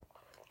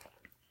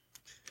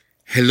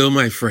Hello,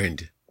 my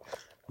friend.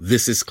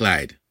 This is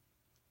Clyde.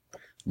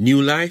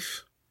 New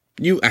life,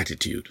 new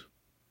attitude.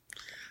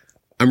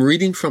 I'm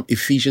reading from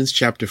Ephesians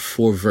chapter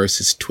 4,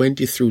 verses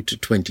 20 through to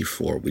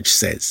 24, which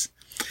says,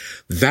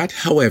 "That,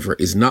 however,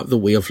 is not the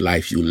way of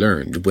life you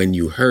learned when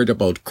you heard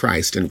about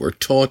Christ and were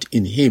taught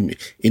in him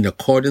in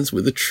accordance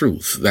with the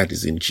truth that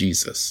is in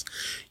Jesus.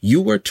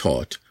 You were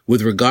taught,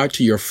 with regard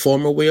to your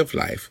former way of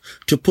life,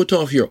 to put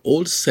off your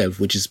old self,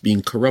 which is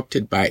being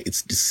corrupted by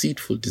its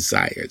deceitful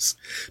desires,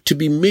 to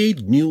be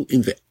made new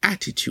in the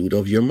attitude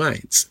of your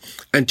minds,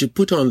 and to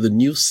put on the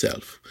new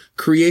self,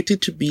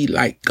 created to be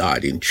like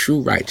God in true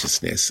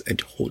righteousness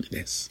and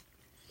holiness."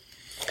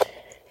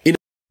 In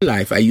my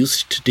life, I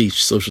used to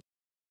teach social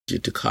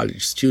to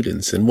college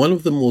students, and one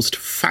of the most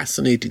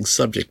fascinating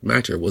subject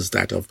matter was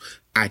that of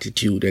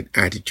attitude and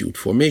attitude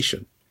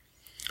formation.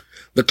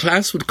 The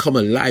class would come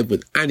alive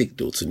with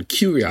anecdotes and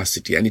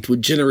curiosity, and it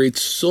would generate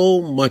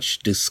so much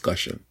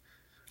discussion.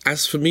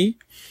 As for me,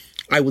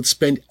 I would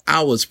spend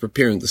hours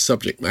preparing the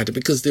subject matter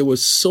because there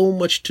was so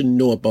much to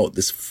know about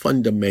this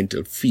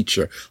fundamental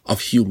feature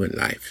of human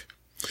life.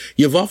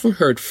 You've often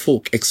heard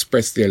folk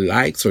express their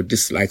likes or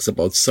dislikes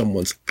about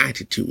someone's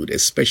attitude,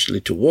 especially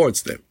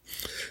towards them.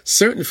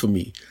 Certainly for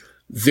me,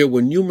 there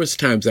were numerous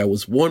times I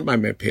was warned by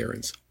my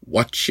parents,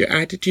 "Watch your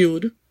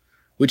attitude,"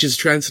 which is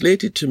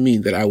translated to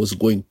mean that I was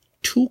going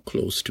too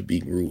close to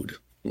being rude.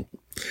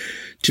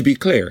 To be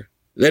clear,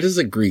 let us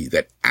agree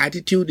that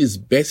attitude is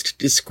best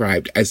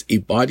described as a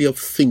body of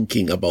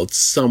thinking about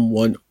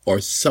someone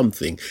or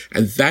something,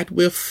 and that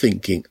way of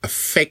thinking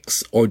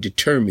affects or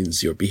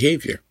determines your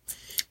behavior.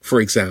 For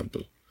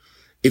example,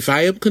 if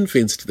I am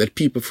convinced that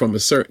people from a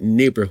certain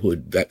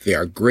neighborhood, that they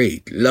are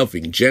great,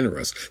 loving,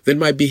 generous, then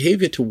my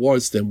behavior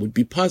towards them would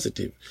be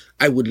positive.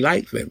 I would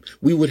like them.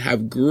 We would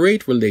have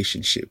great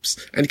relationships.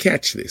 And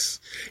catch this.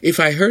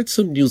 If I heard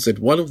some news that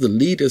one of the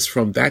leaders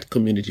from that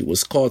community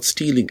was caught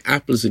stealing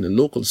apples in a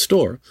local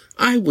store,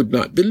 I would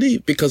not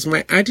believe, because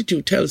my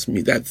attitude tells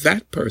me that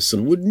that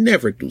person would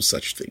never do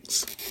such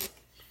things.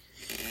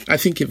 I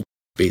think of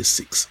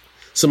basics.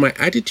 So my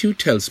attitude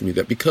tells me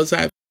that because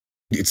I've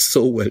did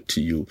so well to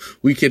you,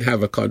 we can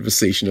have a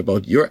conversation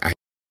about your attitude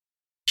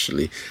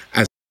actually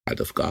as a child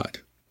of God.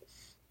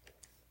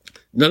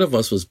 None of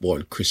us was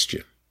born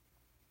Christian.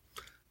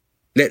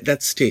 Let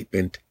that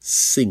statement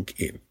sink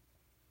in.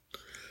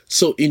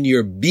 So in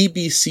your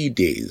BBC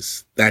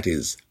days, that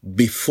is,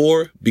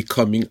 before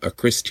becoming a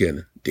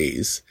Christian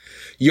days,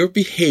 your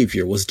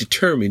behavior was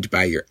determined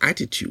by your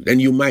attitude,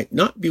 and you might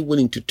not be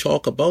willing to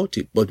talk about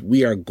it, but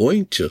we are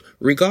going to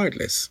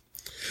regardless.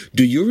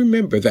 Do you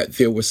remember that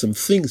there were some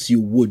things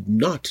you would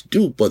not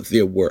do, but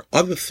there were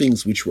other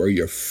things which were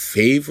your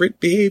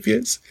favorite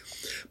behaviors?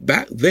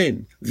 Back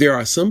then, there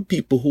are some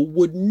people who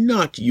would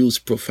not use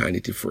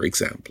profanity, for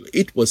example.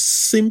 It was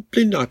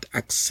simply not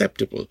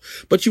acceptable,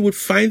 but you would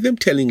find them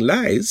telling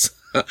lies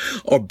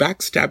or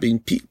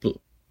backstabbing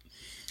people.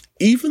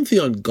 Even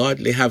the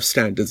ungodly have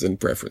standards and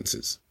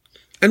preferences.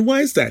 And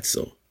why is that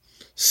so?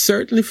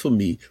 Certainly for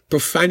me,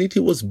 profanity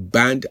was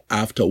banned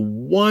after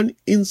one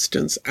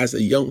instance as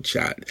a young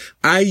child.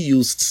 I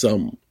used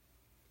some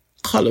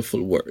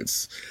colorful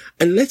words.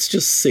 And let's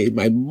just say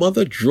my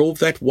mother drove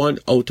that one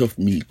out of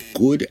me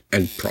good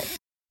and proper.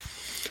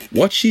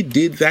 What she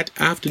did that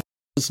afternoon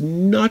was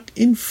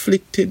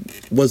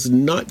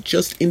not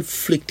just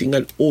inflicting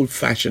an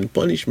old-fashioned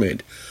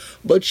punishment,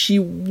 but she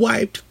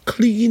wiped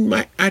clean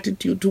my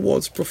attitude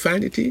towards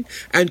profanity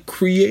and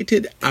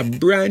created a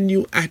brand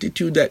new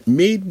attitude that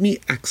made me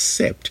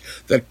accept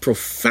that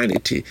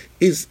profanity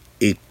is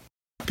a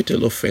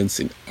capital offense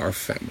in our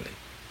family.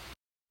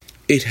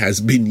 It has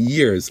been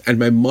years, and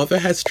my mother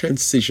has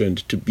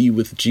transitioned to be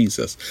with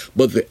Jesus,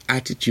 but the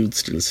attitude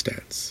still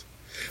stands.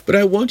 But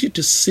I want you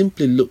to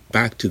simply look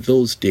back to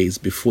those days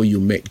before you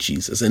met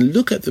Jesus and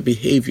look at the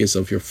behaviors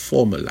of your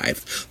former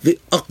life, the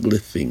ugly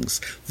things,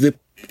 the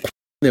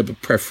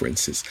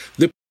preferences,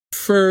 the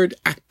preferred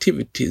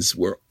activities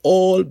were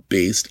all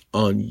based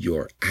on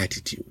your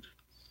attitude.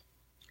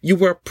 You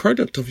were a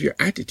product of your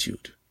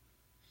attitude.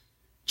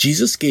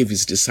 Jesus gave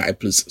his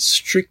disciples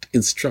strict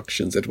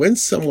instructions that when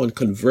someone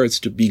converts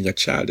to being a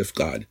child of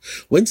God,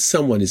 when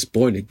someone is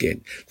born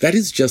again, that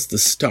is just the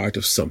start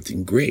of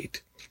something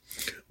great.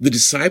 The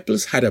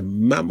disciples had a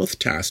mammoth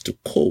task to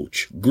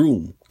coach,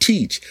 groom,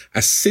 teach,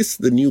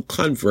 assist the new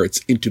converts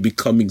into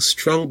becoming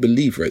strong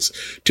believers,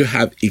 to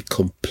have a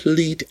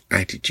complete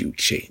attitude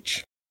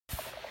change.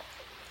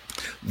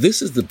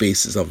 This is the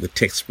basis of the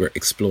text we're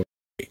exploring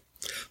today.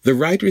 The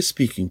writer is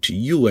speaking to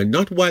you, and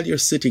not while you're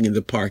sitting in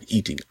the park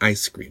eating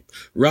ice cream.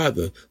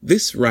 Rather,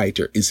 this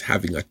writer is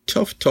having a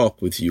tough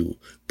talk with you,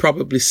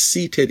 probably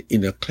seated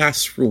in a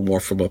classroom or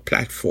from a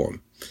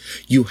platform.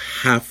 You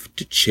have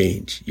to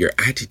change your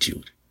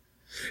attitude.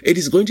 It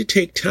is going to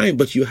take time,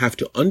 but you have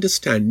to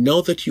understand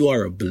now that you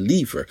are a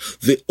believer,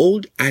 the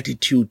old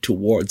attitude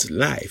towards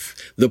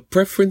life, the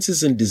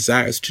preferences and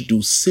desires to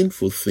do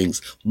sinful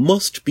things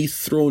must be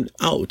thrown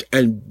out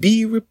and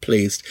be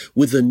replaced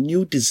with a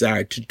new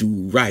desire to do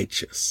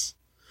righteous.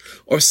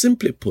 Or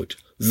simply put,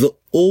 The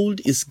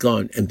old is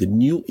gone and the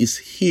new is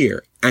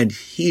here and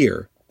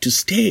here to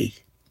stay.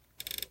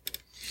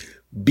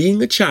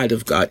 Being a child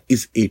of God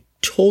is a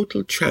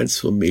total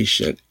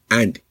transformation,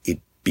 and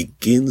it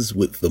begins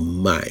with the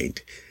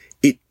mind.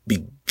 It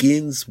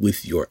begins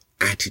with your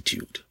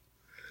attitude.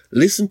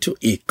 Listen to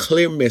a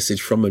clear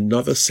message from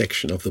another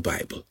section of the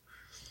Bible.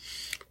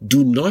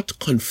 Do not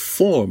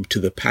conform to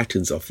the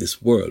patterns of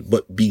this world,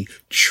 but be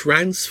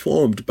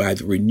transformed by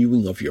the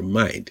renewing of your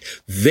mind.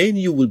 Then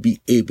you will be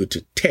able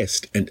to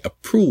test and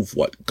approve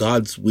what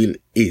God's will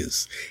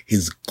is,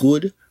 his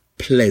good,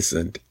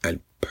 pleasant, and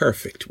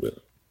perfect will.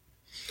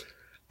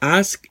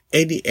 Ask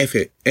any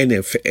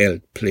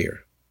NFL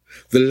player.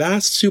 The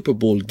last Super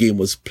Bowl game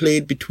was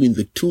played between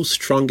the two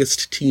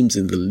strongest teams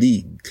in the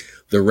league,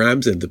 the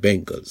Rams and the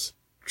Bengals.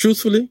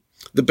 Truthfully,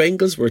 the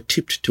Bengals were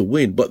tipped to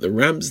win, but the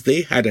Rams,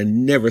 they had a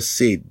never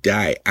say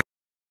die.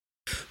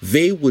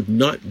 They would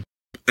not,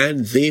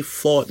 and they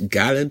fought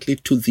gallantly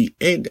to the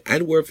end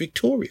and were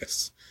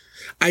victorious.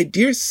 I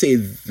dare say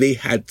they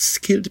had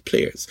skilled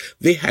players.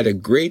 They had a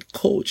great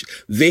coach.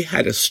 They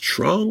had a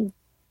strong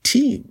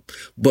team,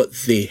 but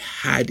they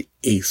had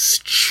a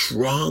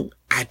strong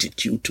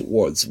attitude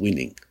towards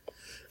winning.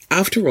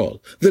 After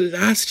all, the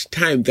last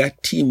time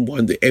that team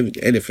won the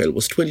NFL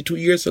was 22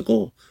 years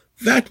ago.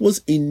 That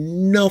was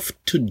enough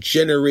to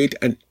generate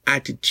an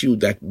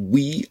attitude that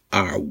we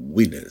are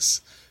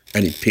winners,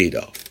 and it paid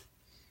off.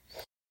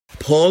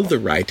 Paul, the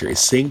writer, is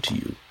saying to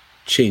you,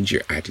 change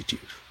your attitude.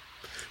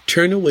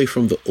 Turn away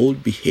from the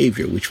old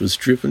behavior which was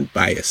driven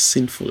by a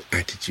sinful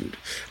attitude,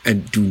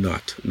 and do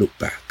not look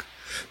back.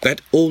 That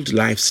old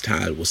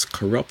lifestyle was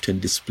corrupt and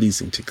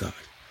displeasing to God.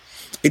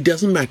 It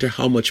doesn't matter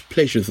how much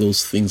pleasure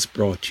those things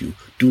brought you.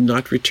 Do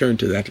not return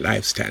to that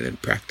lifestyle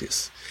and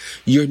practice.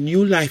 Your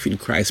new life in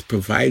Christ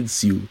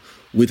provides you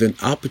with an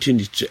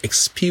opportunity to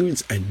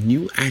experience a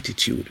new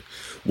attitude,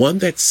 one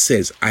that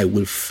says, I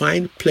will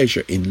find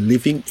pleasure in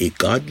living a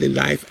godly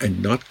life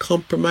and not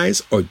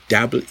compromise or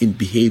dabble in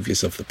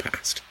behaviors of the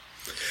past.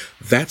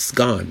 That's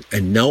gone,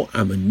 and now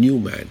I'm a new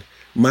man.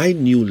 My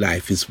new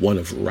life is one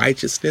of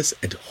righteousness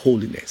and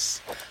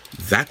holiness.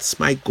 That's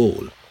my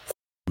goal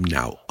from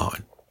now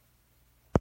on.